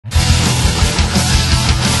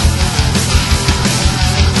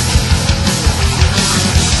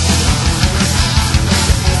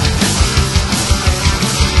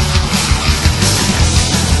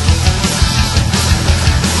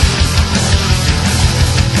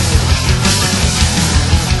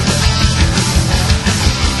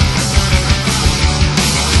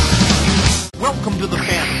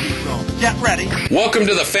Welcome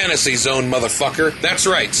to the Fantasy Zone, motherfucker. That's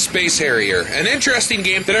right, Space Harrier. An interesting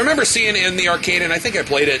game that I remember seeing in the arcade, and I think I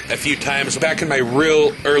played it a few times back in my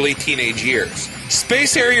real early teenage years.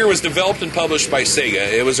 Space Harrier was developed and published by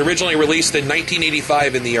Sega. It was originally released in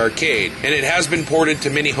 1985 in the arcade, and it has been ported to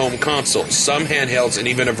many home consoles, some handhelds, and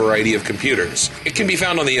even a variety of computers. It can be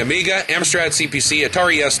found on the Amiga, Amstrad CPC,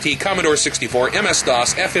 Atari ST, Commodore 64,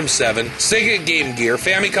 MS-DOS, FM7, Sega Game Gear,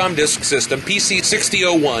 Famicom Disk System, PC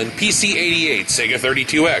 6001, PC 88, Sega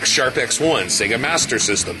 32X, Sharp X1, Sega Master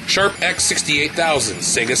System, Sharp X68000,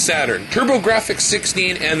 Sega Saturn, TurboGrafx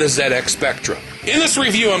 16, and the ZX Spectrum. In this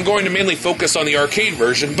review, I'm going to mainly focus on the arcade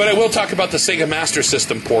version, but I will talk about the Sega Master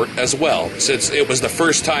System port as well, since it was the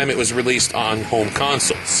first time it was released on home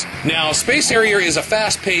consoles. Now, Space Harrier is a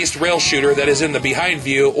fast-paced rail shooter that is in the behind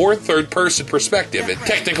view or third-person perspective.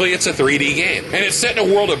 Technically, it's a 3D game, and it's set in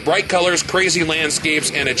a world of bright colors, crazy landscapes,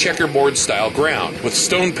 and a checkerboard-style ground, with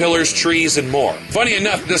stone pillars, trees, and more. Funny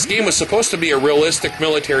enough, this game was supposed to be a realistic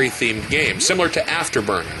military-themed game, similar to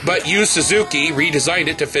Afterburner, but Yu Suzuki redesigned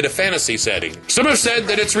it to fit a fantasy setting. Some have said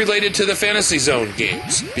that it's related to the Fantasy Zone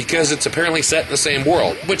games, because it's apparently set in the same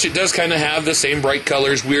world, which it does kind of have the same bright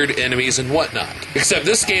colors, weird enemies, and whatnot. Except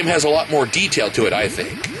this game has a lot more detail to it, I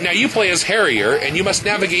think. Now, you play as Harrier, and you must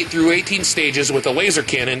navigate through 18 stages with a laser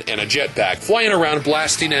cannon and a jetpack, flying around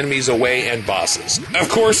blasting enemies away and bosses. Of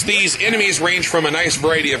course, these enemies range from a nice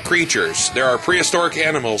variety of creatures. There are prehistoric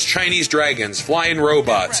animals, Chinese dragons, flying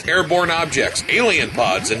robots, airborne objects, alien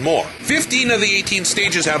pods, and more. 15 of the 18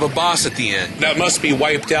 stages have a boss at the end that must be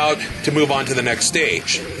wiped out to move on to the next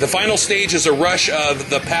stage. The final stage is a rush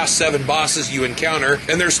of the past 7 bosses you encounter,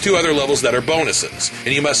 and there's 2 other levels that are bonuses,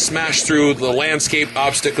 and you must smash through the landscape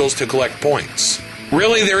obstacles to collect points.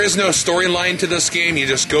 Really, there is no storyline to this game. You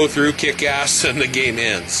just go through, kick ass, and the game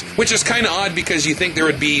ends. Which is kind of odd because you think there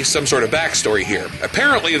would be some sort of backstory here.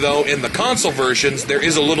 Apparently, though, in the console versions, there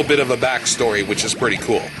is a little bit of a backstory, which is pretty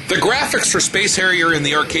cool. The graphics for Space Harrier in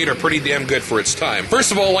the arcade are pretty damn good for its time.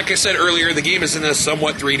 First of all, like I said earlier, the game is in a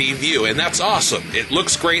somewhat 3D view, and that's awesome. It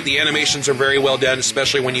looks great, the animations are very well done,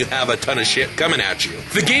 especially when you have a ton of shit coming at you.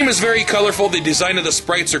 The game is very colorful, the design of the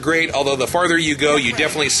sprites are great, although the farther you go, you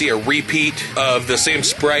definitely see a repeat of the same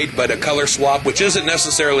sprite, but a color swap, which isn't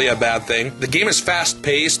necessarily a bad thing. The game is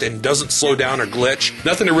fast-paced and doesn't slow down or glitch.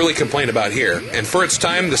 Nothing to really complain about here. And for its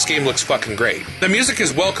time, this game looks fucking great. The music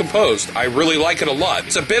is well composed. I really like it a lot.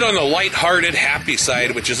 It's a bit on the light-hearted, happy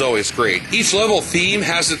side, which is always great. Each level theme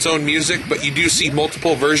has its own music, but you do see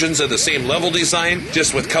multiple versions of the same level design,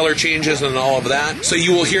 just with color changes and all of that. So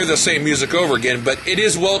you will hear the same music over again, but it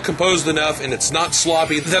is well composed enough and it's not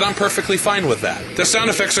sloppy that I'm perfectly fine with that. The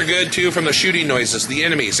sound effects are good too, from the shooting noises, the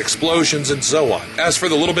enemies, explosions, and so on. As for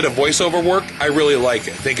the little bit of voiceover work, I really like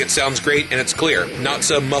it. I think it sounds great and it's clear, not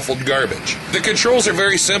some muffled garbage. The controls are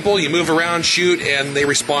very simple. You move around, shoot, and they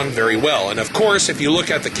respond very well. And of course, if you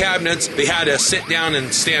look at the cabinets, they had a sit-down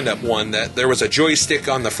and stand-up one that there was a joystick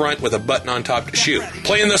on the front with a button on top to shoot.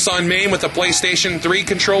 Playing this on main with a PlayStation 3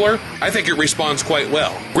 controller, I think it responds quite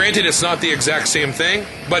well. Granted, it's not the exact same thing,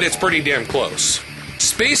 but it's pretty damn close.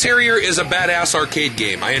 Space Harrier is a badass arcade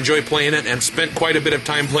game. I enjoy playing it and spent quite a bit of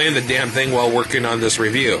time playing the damn thing while working on this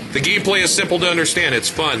review. The gameplay is simple to understand, it's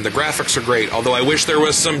fun, the graphics are great, although I wish there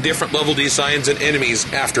was some different level designs and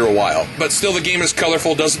enemies after a while. But still, the game is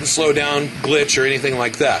colorful, doesn't slow down, glitch, or anything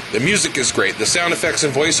like that. The music is great, the sound effects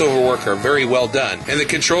and voiceover work are very well done, and the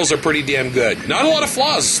controls are pretty damn good. Not a lot of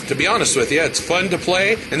flaws, to be honest with you. It's fun to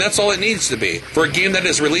play, and that's all it needs to be. For a game that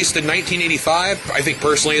is released in 1985, I think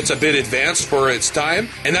personally it's a bit advanced for its time,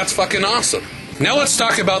 and that's fucking awesome. Now let's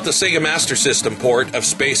talk about the Sega Master System port of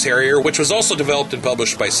Space Harrier, which was also developed and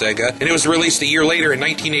published by Sega, and it was released a year later in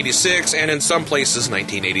 1986, and in some places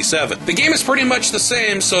 1987. The game is pretty much the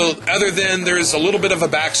same, so other than there's a little bit of a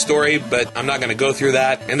backstory, but I'm not going to go through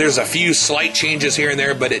that, and there's a few slight changes here and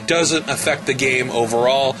there, but it doesn't affect the game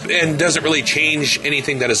overall, and doesn't really change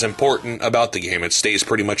anything that is important about the game. It stays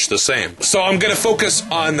pretty much the same. So I'm going to focus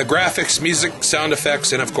on the graphics, music, sound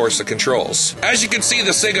effects, and of course the controls. As you can see, the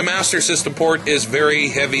Sega Master System port is very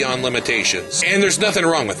heavy on limitations, and there's nothing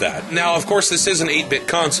wrong with that. Now, of course, this is an 8-bit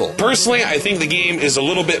console. Personally, I think the game is a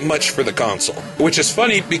little bit much for the console, which is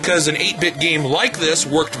funny because an 8-bit game like this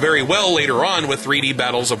worked very well later on with 3D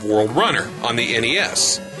Battles of World Runner on the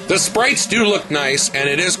NES. The sprites do look nice, and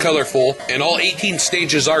it is colorful, and all 18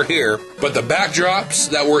 stages are here, but the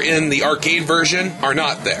backdrops that were in the arcade version are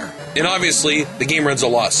not there. And obviously, the game runs a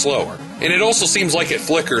lot slower. and it also seems like it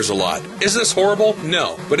flickers a lot. Is this horrible?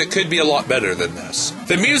 No, but it could be a lot better than this.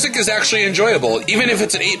 The music is actually enjoyable, even if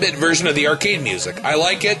it's an 8-bit version of the arcade music. I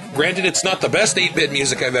like it. Granted, it's not the best 8-bit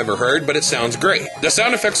music I've ever heard, but it sounds great. The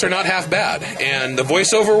sound effects are not half bad, and the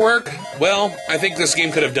voiceover work, well, I think this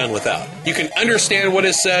game could have done without. You can understand what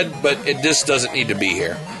is said, but it just doesn't need to be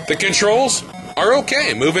here. The controls are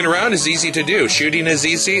okay. Moving around is easy to do. Shooting is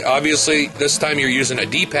easy. Obviously, this time you're using a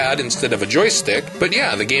D-pad instead of a joystick. But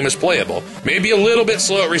yeah, the game is playable. Maybe a little bit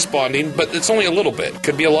slow at responding, but it's only a little bit.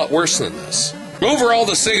 Could be a lot worse than this. Overall,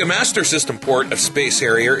 the Sega Master System port of Space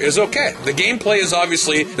Harrier is okay. The gameplay is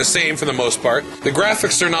obviously the same for the most part. The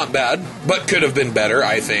graphics are not bad, but could have been better,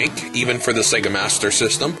 I think, even for the Sega Master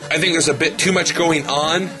System. I think there's a bit too much going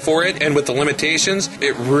on for it, and with the limitations,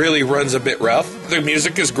 it really runs a bit rough. The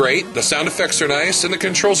music is great, the sound effects are nice, and the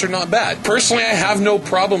controls are not bad. Personally, I have no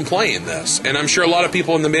problem playing this, and I'm sure a lot of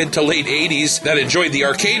people in the mid to late 80s that enjoyed the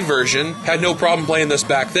arcade version had no problem playing this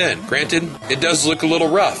back then. Granted, it does look a little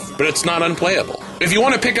rough, but it's not unplayable. If you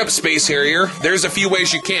want to pick up Space Harrier, there's a few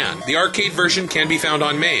ways you can. The arcade version can be found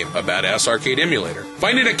on MAME, a badass arcade emulator.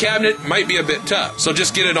 Finding a cabinet might be a bit tough, so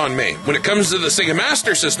just get it on MAME. When it comes to the Sega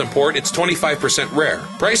Master System port, it's 25% rare.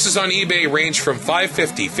 Prices on eBay range from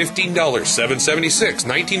 $5.50, $15, $7.76,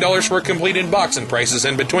 $19 for a complete in-box, and prices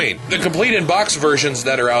in between. The complete in-box versions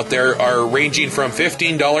that are out there are ranging from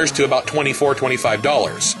 $15 to about $24,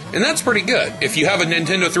 $25. And that's pretty good. If you have a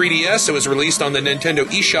Nintendo 3DS, it was released on the Nintendo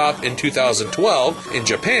eShop in 2012, in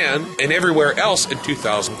Japan, and everywhere else in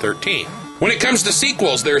 2013. When it comes to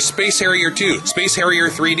sequels, there's Space Harrier 2, Space Harrier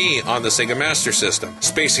 3D on the Sega Master System,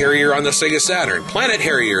 Space Harrier on the Sega Saturn, Planet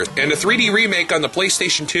Harrier, and a 3D remake on the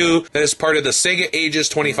PlayStation 2 that is part of the Sega Ages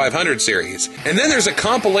 2500 series. And then there's a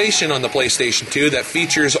compilation on the PlayStation 2 that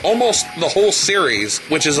features almost the whole series,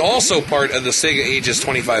 which is also part of the Sega Ages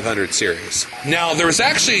 2500 series. Now, there was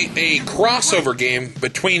actually a crossover game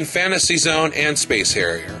between Fantasy Zone and Space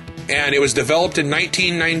Harrier. And it was developed in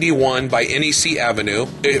 1991 by NEC Avenue.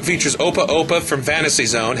 It features Opa Opa from Fantasy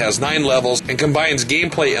Zone, has 9 levels, and combines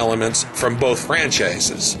gameplay elements from both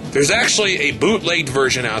franchises. There's actually a bootlegged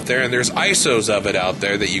version out there, and there's ISOs of it out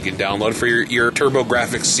there that you can download for your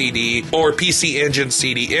TurboGrafx CD or PC Engine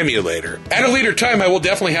CD emulator. At a later time, I will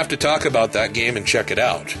definitely have to talk about that game and check it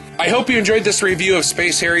out. I hope you enjoyed this review of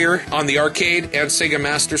Space Harrier on the arcade and Sega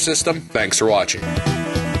Master System. Thanks for watching.